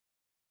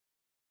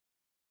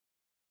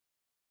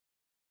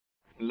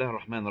Bismillah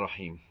ar-Rahman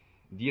ar-Rahim.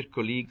 Dear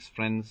colleagues,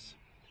 friends,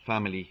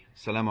 family,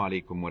 Assalamu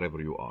alaikum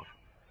wherever you are.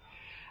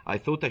 I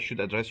thought I should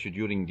address you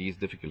during these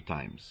difficult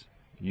times.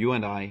 You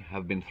and I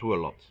have been through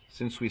a lot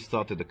since we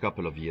started a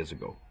couple of years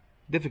ago.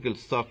 Difficult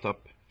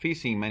startup,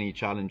 facing many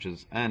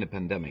challenges and a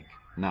pandemic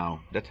now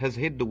that has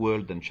hit the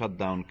world and shut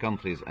down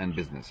countries and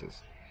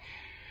businesses.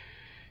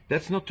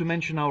 That's not to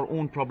mention our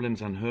own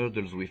problems and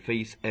hurdles we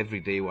face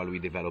every day while we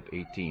develop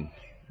 18.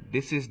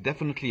 This is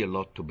definitely a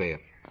lot to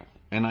bear,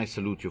 and I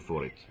salute you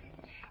for it.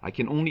 I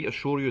can only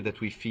assure you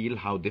that we feel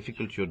how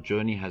difficult your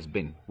journey has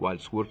been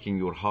whilst working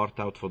your heart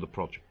out for the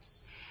project.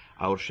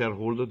 Our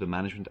shareholder, the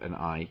management, and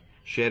I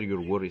share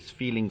your worries,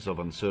 feelings of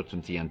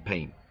uncertainty and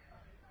pain.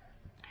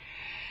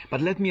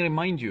 But let me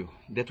remind you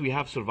that we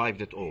have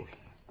survived it all.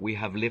 We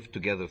have lived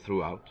together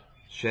throughout,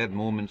 shared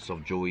moments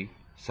of joy,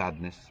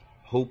 sadness,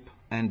 hope,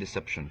 and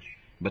deception.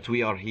 But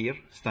we are here,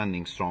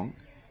 standing strong,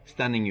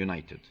 standing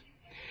united.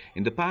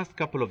 In the past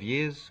couple of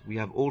years, we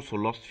have also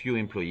lost few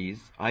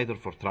employees, either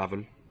for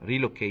travel,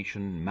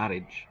 relocation,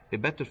 marriage, a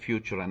better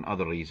future, and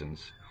other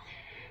reasons.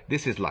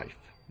 This is life.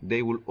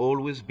 They will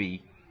always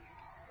be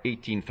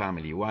 18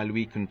 family while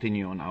we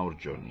continue on our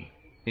journey.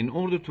 In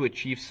order to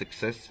achieve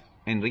success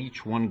and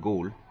reach one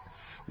goal,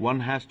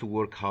 one has to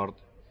work hard,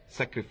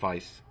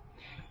 sacrifice,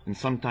 and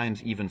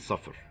sometimes even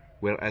suffer,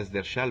 whereas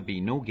there shall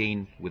be no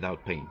gain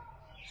without pain.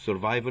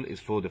 Survival is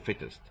for the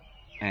fittest,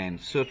 and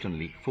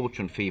certainly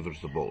fortune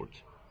favors the bold.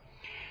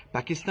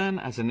 Pakistan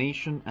as a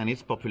nation and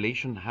its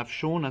population have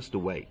shown us the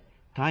way,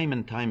 time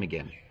and time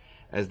again,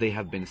 as they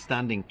have been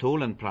standing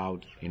tall and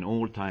proud in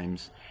all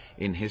times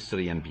in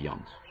history and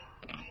beyond.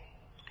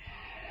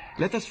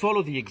 Let us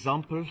follow the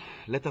example,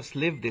 let us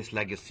live this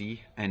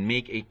legacy and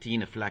make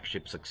 18 a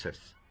flagship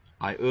success.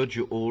 I urge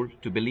you all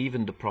to believe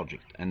in the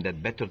project and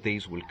that better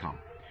days will come.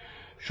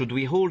 Should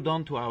we hold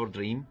on to our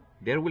dream,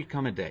 there will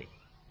come a day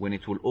when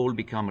it will all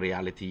become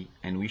reality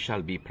and we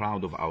shall be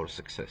proud of our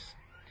success.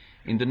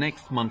 In the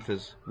next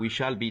months, we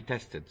shall be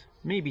tested,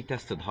 maybe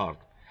tested hard.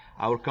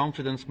 Our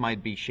confidence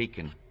might be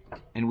shaken,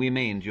 and we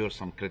may endure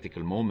some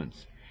critical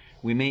moments.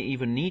 We may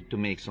even need to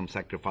make some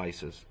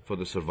sacrifices for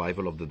the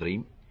survival of the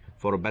dream,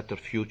 for a better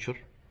future,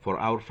 for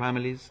our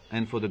families,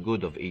 and for the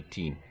good of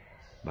 18.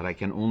 But I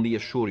can only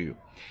assure you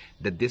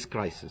that this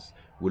crisis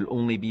will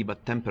only be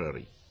but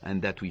temporary,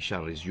 and that we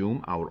shall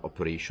resume our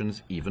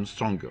operations even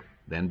stronger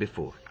than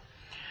before.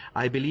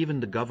 I believe in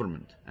the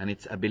government and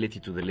its ability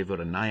to deliver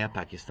a Naya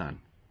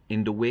Pakistan,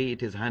 in the way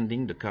it is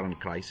handling the current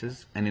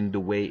crisis and in the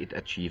way it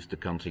achieves the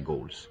country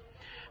goals.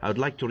 I would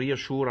like to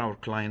reassure our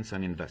clients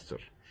and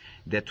investors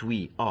that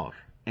we are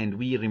and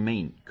we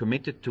remain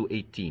committed to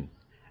 18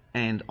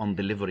 and on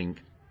delivering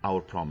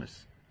our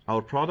promise.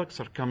 Our products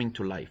are coming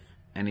to life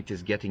and it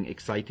is getting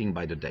exciting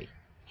by the day.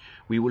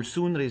 We will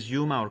soon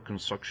resume our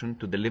construction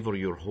to deliver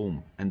your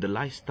home and the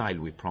lifestyle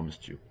we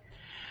promised you.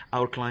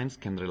 Our clients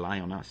can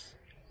rely on us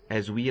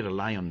as we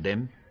rely on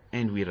them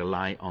and we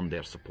rely on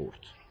their support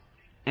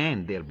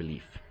and their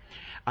belief.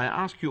 I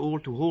ask you all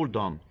to hold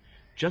on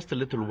just a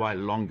little while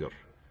longer.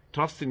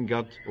 Trust in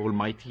God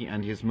Almighty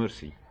and His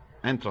mercy,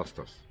 and trust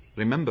us.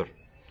 Remember,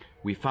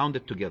 we found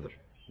it together.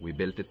 We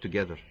built it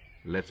together.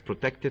 Let's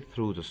protect it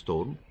through the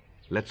storm.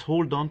 Let's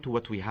hold on to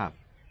what we have.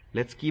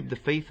 Let's keep the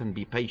faith and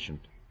be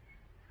patient.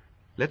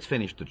 Let's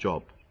finish the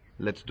job.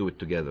 Let's do it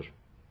together.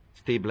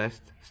 Stay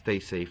blessed, stay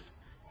safe.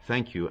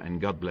 Thank you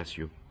and God bless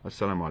you.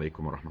 Assalamu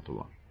alaikum wa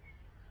rahmatullah.